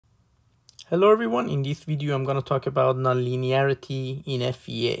Hello everyone, in this video I'm going to talk about nonlinearity in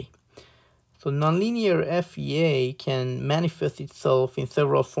FEA. So nonlinear FEA can manifest itself in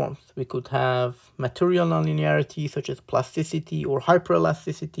several forms. We could have material nonlinearity such as plasticity or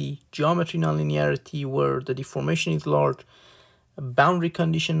hyperelasticity, geometry nonlinearity where the deformation is large, boundary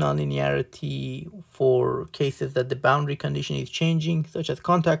condition nonlinearity for cases that the boundary condition is changing such as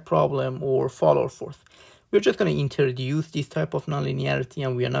contact problem or follower force. We're just going to introduce this type of nonlinearity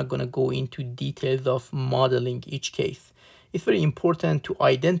and we are not going to go into details of modeling each case. It's very important to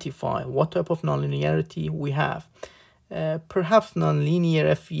identify what type of nonlinearity we have. Perhaps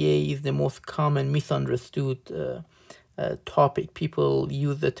nonlinear FEA is the most common misunderstood topic. People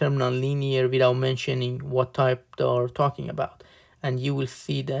use the term nonlinear without mentioning what type they are talking about. And you will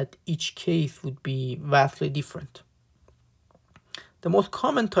see that each case would be vastly different. The most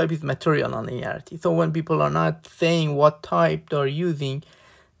common type is material nonlinearity. So when people are not saying what type they are using,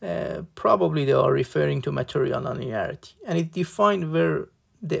 probably they are referring to material nonlinearity. And it's defined where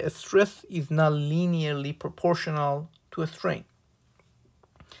the stress is not linearly proportional to a strain.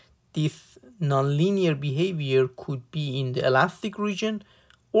 This nonlinear behavior could be in the elastic region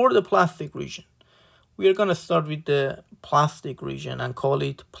or the plastic region. We are going to start with the plastic region and call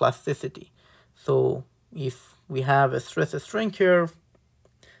it plasticity. So if we have a stress-strain curve,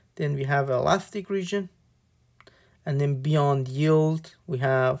 then we have an elastic region, and then beyond yield we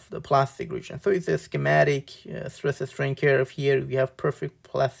have the plastic region. So it's a schematic stress-strain curve. Here we have perfect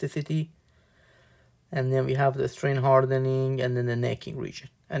plasticity, and then we have the strain hardening and then the necking region.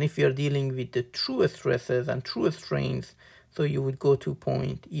 And if you're dealing with the true stresses and true strains, so you would go to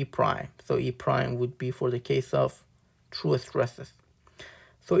point E prime. So E prime would be for the case of true stresses.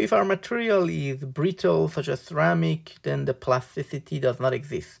 So if our material is brittle, such as ceramic, then the plasticity does not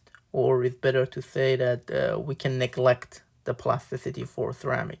exist. Or it's better to say that we can neglect the plasticity for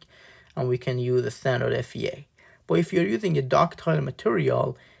ceramic and we can use a standard FEA. But if you're using a ductile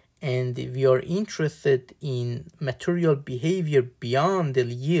material and we are interested in material behavior beyond the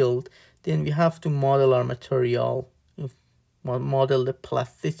yield, then we have to model our material, model the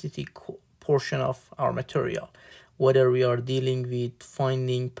plasticity portion of our material. Whether we are dealing with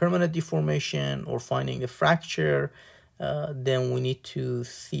finding permanent deformation or finding a fracture, then we need to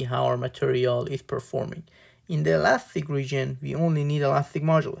see how our material is performing. In the elastic region, we only need elastic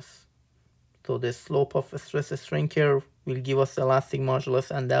modulus. So the slope of a stress-strain curve will give us elastic modulus,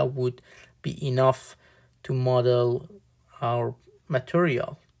 and that would be enough to model our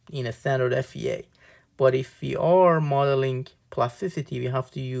material in a standard FEA. But if we are modeling plasticity, we have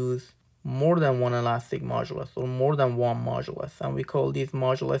to use more than one elastic modulus or more than one modulus, and we call this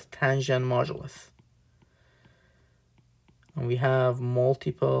modulus tangent modulus. And we have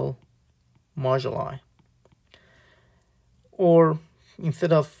multiple moduli. Or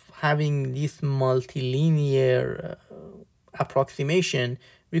instead of having this multilinear approximation,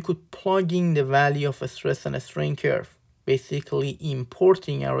 we could plug in the value of a stress and a strain curve, basically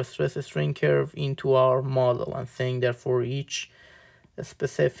importing our stress-strain curve into our model and saying that for each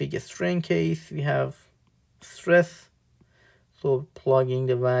specific strain case we have stress, so plugging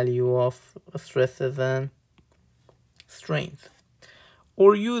the value of stresses and strains.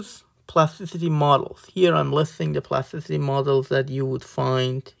 Or use plasticity models. Here I'm listing the plasticity models that you would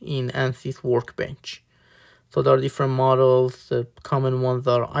find in ANSYS workbench. So there are different models. The common ones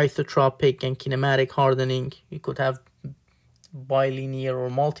are isotropic and kinematic hardening. You could have bilinear or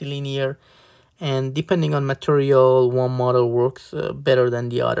multilinear, and depending on material, one model works better than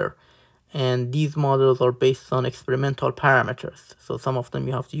the other. And these models are based on experimental parameters. So some of them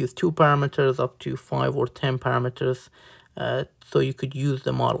you have to use 2 parameters up to 5 or 10 parameters. So you could use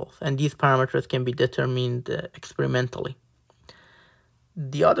the models. And these parameters can be determined experimentally.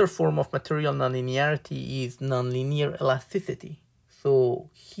 The other form of material nonlinearity is nonlinear elasticity.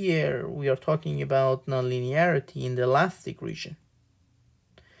 So here we are talking about nonlinearity in the elastic region.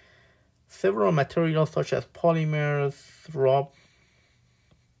 Several materials such as polymers,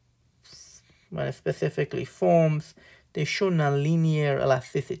 and specifically foams, they show nonlinear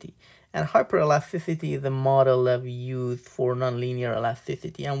elasticity. And hyperelasticity is the model that we use for nonlinear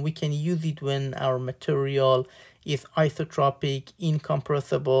elasticity, and we can use it when our material is isotropic,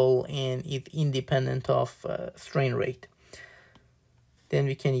 incompressible, and is independent of strain rate. Then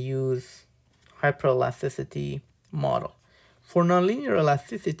we can use hyperelasticity model. For nonlinear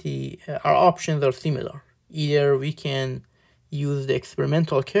elasticity, our options are similar. Either we can use the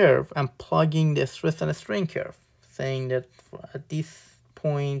experimental curve and plug in the stress and strain curve, saying that at this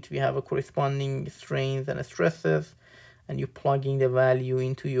point we have a corresponding strains and stresses, and you plug in the value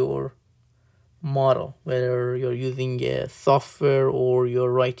into your model, whether you're using a software or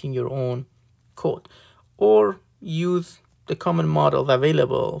you're writing your own code, or use the common models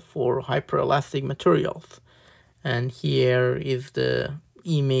available for hyperelastic materials. And here is the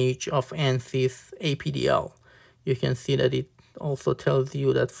image of ANSYS APDL. You can see that it also tells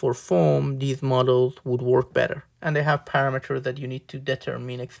you that for foam, these models would work better. And they have parameters that you need to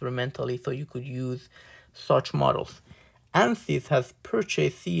determine experimentally, so you could use such models. ANSYS has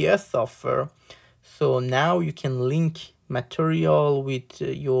purchased CES software, so now you can link material with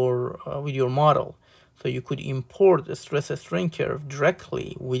your model. So you could import the stress strain curve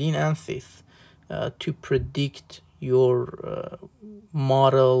directly within ANSYS to predict your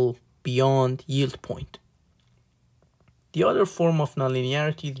model beyond yield point. The other form of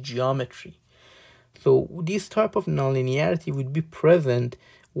nonlinearity is geometry. So this type of nonlinearity would be present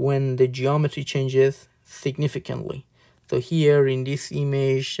when the geometry changes significantly. So here in this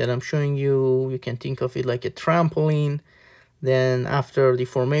image that I'm showing you, you can think of it like a trampoline. Then after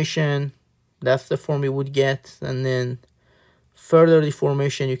deformation, that's the form it would get. And then further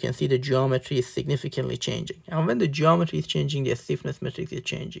deformation, you can see the geometry is significantly changing. And when the geometry is changing, the stiffness matrix is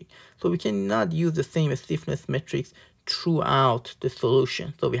changing. So we cannot use the same stiffness matrix throughout the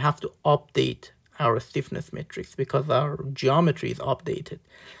solution. So we have to update our stiffness matrix because our geometry is updated.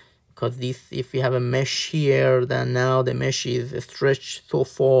 Because if we have a mesh here, then now the mesh is stretched so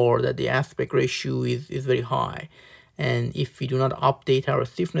far that the aspect ratio is very high. And if we do not update our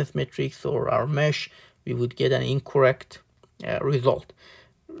stiffness matrix or our mesh, we would get an incorrect result.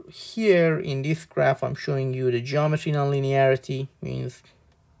 Here in this graph, I'm showing you the geometry nonlinearity, means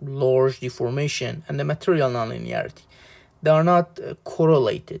large deformation, and the material nonlinearity. They are not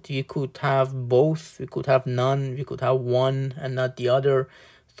correlated. You could have both, we could have none, we could have one and not the other.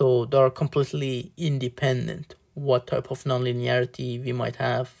 So they are completely independent what type of nonlinearity we might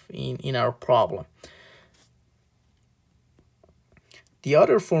have in our problem. The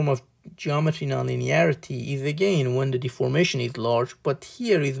other form of geometry nonlinearity is again when the deformation is large, but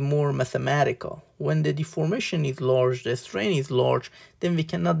here is more mathematical. When the deformation is large, the strain is large, then we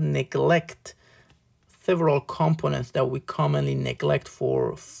cannot neglect several components that we commonly neglect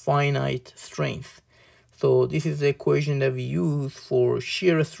for finite strains. So this is the equation that we use for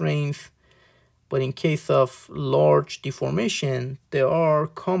shear strains, but in case of large deformation, there are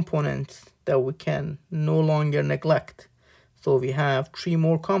components that we can no longer neglect. So we have 3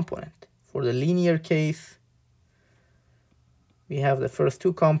 more components. For the linear case, we have the first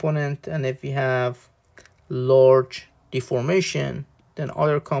 2 components, and if we have large deformation, then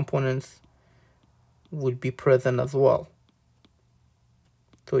other components would be present as well.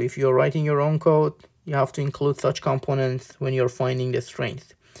 So if you're writing your own code, you have to include such components when you're finding the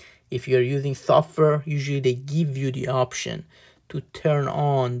strength. If you're using software, usually they give you the option to turn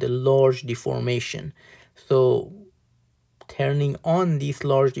on the large deformation. So turning on this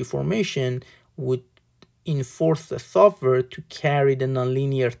large deformation would enforce the software to carry the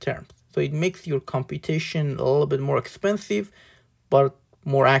nonlinear terms. So it makes your computation a little bit more expensive, but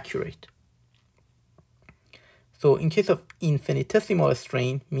more accurate. So in case of infinitesimal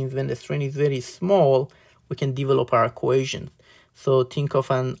strain, means when the strain is very small, we can develop our equations. So think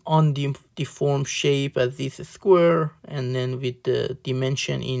of an undeformed shape as this square, and then with the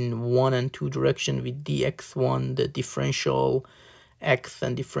dimension in 1 and 2 direction with dx1, the differential x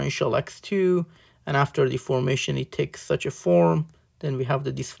and differential x2. And after deformation, it takes such a form. Then we have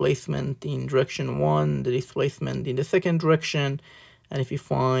the displacement in direction 1, the displacement in the second direction. And if you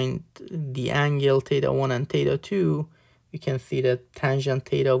find the angle theta 1 and theta 2, we can see that tangent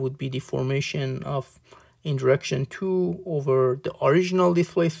theta would be deformation of in direction 2 over the original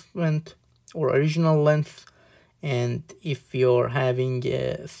displacement or original length. And if you're having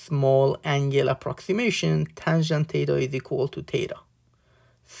a small angle approximation, tangent theta is equal to theta.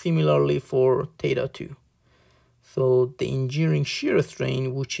 Similarly for theta 2. So the engineering shear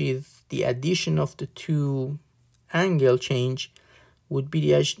strain, which is the addition of the 2 angle change, would be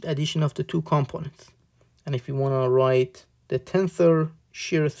the addition of the 2 components. And if you want to write the tensor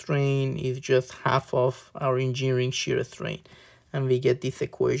shear strain is just half of our engineering shear strain. And we get this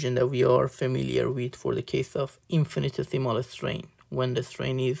equation that we are familiar with for the case of infinitesimal strain, when the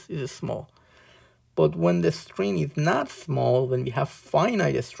strain is small. But when the strain is not small, when we have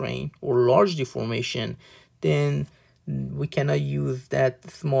finite strain or large deformation, then we cannot use that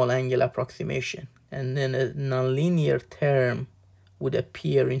small angle approximation. And then a nonlinear term would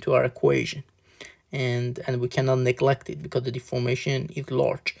appear into our equation. And we cannot neglect it because the deformation is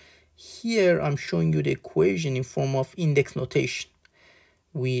large. Here I'm showing you the equation in form of index notation.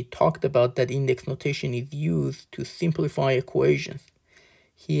 We talked about that index notation is used to simplify equations.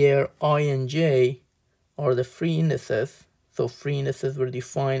 Here I and j are the free indices So free indices were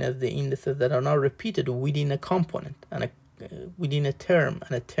defined as the indices that are not repeated within a component and within a term,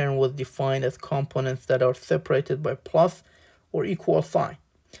 and a term was defined as components that are separated by plus or equal sign.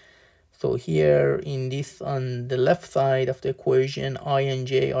 So here in this, on the left side of the equation, I and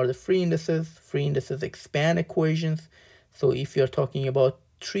j are the free indices. Free indices expand equations. So if you're talking about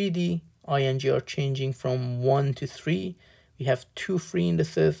 3D, I and j are changing from 1 to 3. We have two free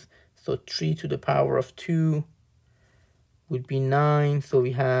indices. So 3 to the power of 2 would be 9. So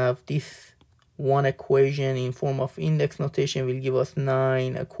we have this one equation in form of index notation will give us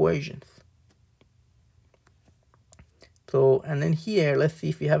 9 equations. So, and then here, let's see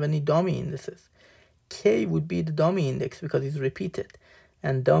if we have any dummy indices. K would be the dummy index because it's repeated.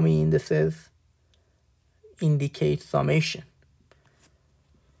 And dummy indices indicate summation.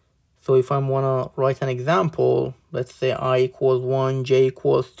 So if I want to write an example, let's say I equals 1, j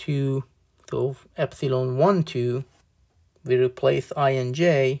equals 2. So epsilon 1, 2, we replace I and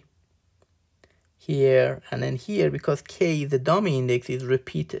j here, and then here, because k is the dummy index, is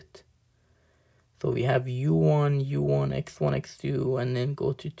repeated. So we have u1, x1, x2, and then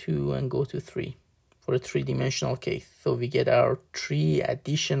go to 2 and go to 3 for a three-dimensional case. So we get our 3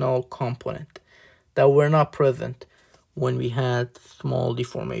 additional components that were not present when we had small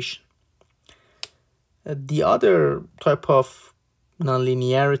deformation. The other type of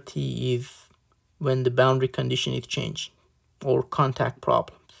nonlinearity is when the boundary condition is changing or contact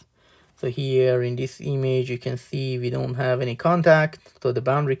problems. So here in this image you can see we don't have any contact, so the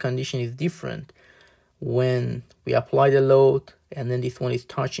boundary condition is different when we apply the load and then this one is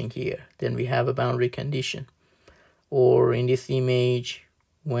touching here, then we have a boundary condition. Or in this image,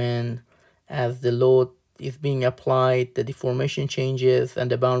 when as the load is being applied, the deformation changes and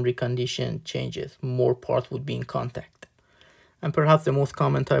the boundary condition changes, more parts would be in contact. And perhaps the most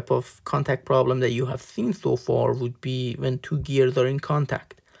common type of contact problem that you have seen so far would be when two gears are in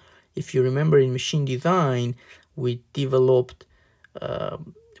contact. If you remember, in machine design, we developed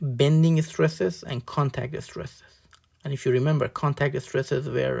bending stresses and contact stresses. And if you remember, contact stresses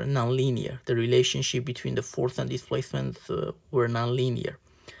were nonlinear. The relationship between the force and displacement were nonlinear.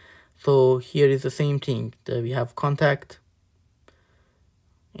 So here is the same thing. We have contact,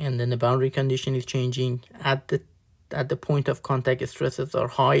 and then the boundary condition is changing. At the point of contact, stresses are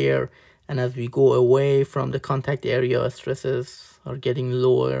higher, and as we go away from the contact area, stresses are getting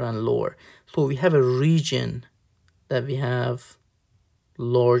lower and lower. So we have a region that we have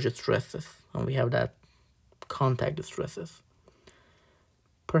large stresses, and we have that contact stresses.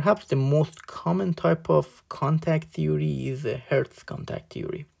 Perhaps the most common type of contact theory is the Hertz contact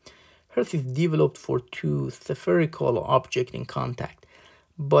theory. Hertz is developed for two spherical objects in contact,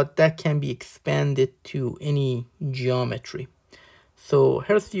 but that can be expanded to any geometry. So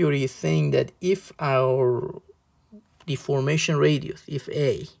Hertz theory is saying that if our deformation radius, if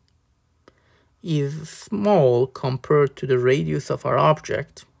A, is small compared to the radius of our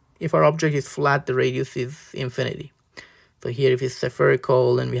object, if our object is flat, the radius is infinity. So here if it's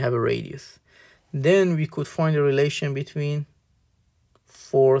spherical, then we have a radius. Then we could find a relation between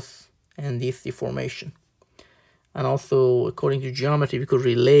force and this deformation. And also, according to geometry, we could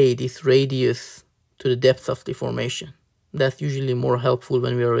relate this radius to the depth of deformation. That's usually more helpful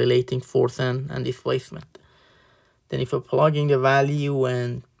when we are relating force and displacement. Then if we're plugging the value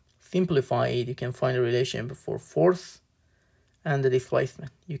and simplify it, you can find a relation for force and the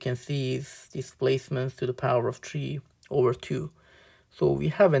displacement. You can see its displacements to the power of 3 over 2. So we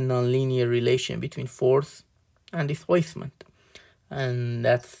have a nonlinear relation between force and displacement. And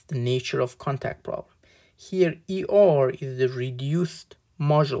that's the nature of contact problem. Here ER is the reduced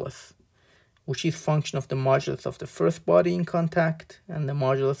modulus, which is function of the modulus of the first body in contact and the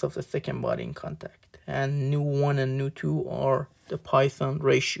modulus of the second body in contact. And nu1 and nu2 are the Poisson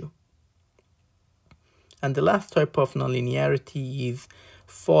ratio. And the last type of nonlinearity is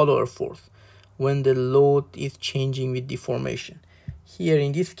follower force, when the load is changing with deformation. Here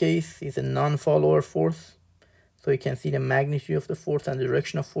in this case is a non-follower force. So you can see the magnitude of the force and the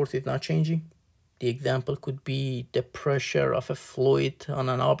direction of force is not changing. The example could be the pressure of a fluid on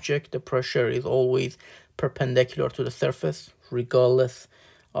an object. The pressure is always perpendicular to the surface, regardless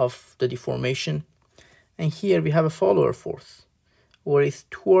of the deformation. And here we have a follower force, where it's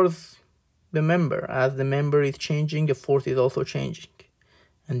towards the member. As the member is changing, the force is also changing.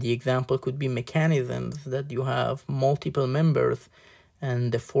 And the example could be mechanisms that you have multiple members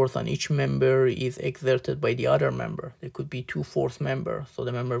and the force on each member is exerted by the other member. There could be two force members, so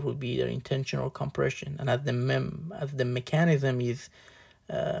the member would be either in tension or compression. And as the mechanism is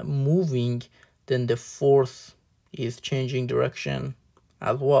moving, then the force is changing direction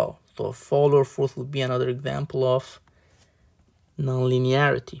as well. So follower force would be another example of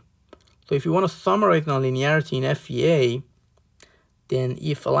nonlinearity. So if you want to summarize nonlinearity in FEA, then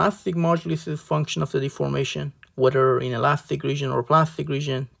if elastic modulus is a function of the deformation, whether in elastic region or plastic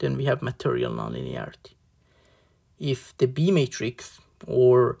region, then we have material nonlinearity. If the B matrix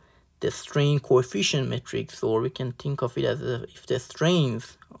or the strain coefficient matrix, or we can think of it as if the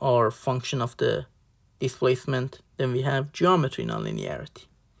strains are function of the displacement, then we have geometry nonlinearity.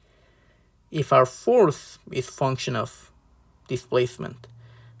 If our force is function of displacement,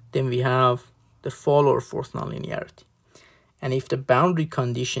 then we have the follower force nonlinearity. And if the boundary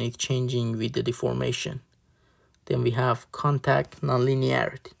condition is changing with the deformation, then we have contact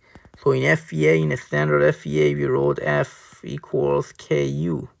nonlinearity. So in FEA, in a standard FEA, we wrote F equals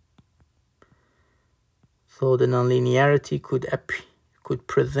KU. So the nonlinearity could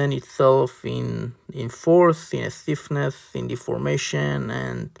present itself in force, in a stiffness, in deformation,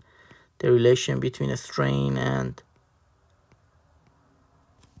 and the relation between a strain and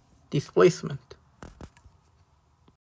displacement.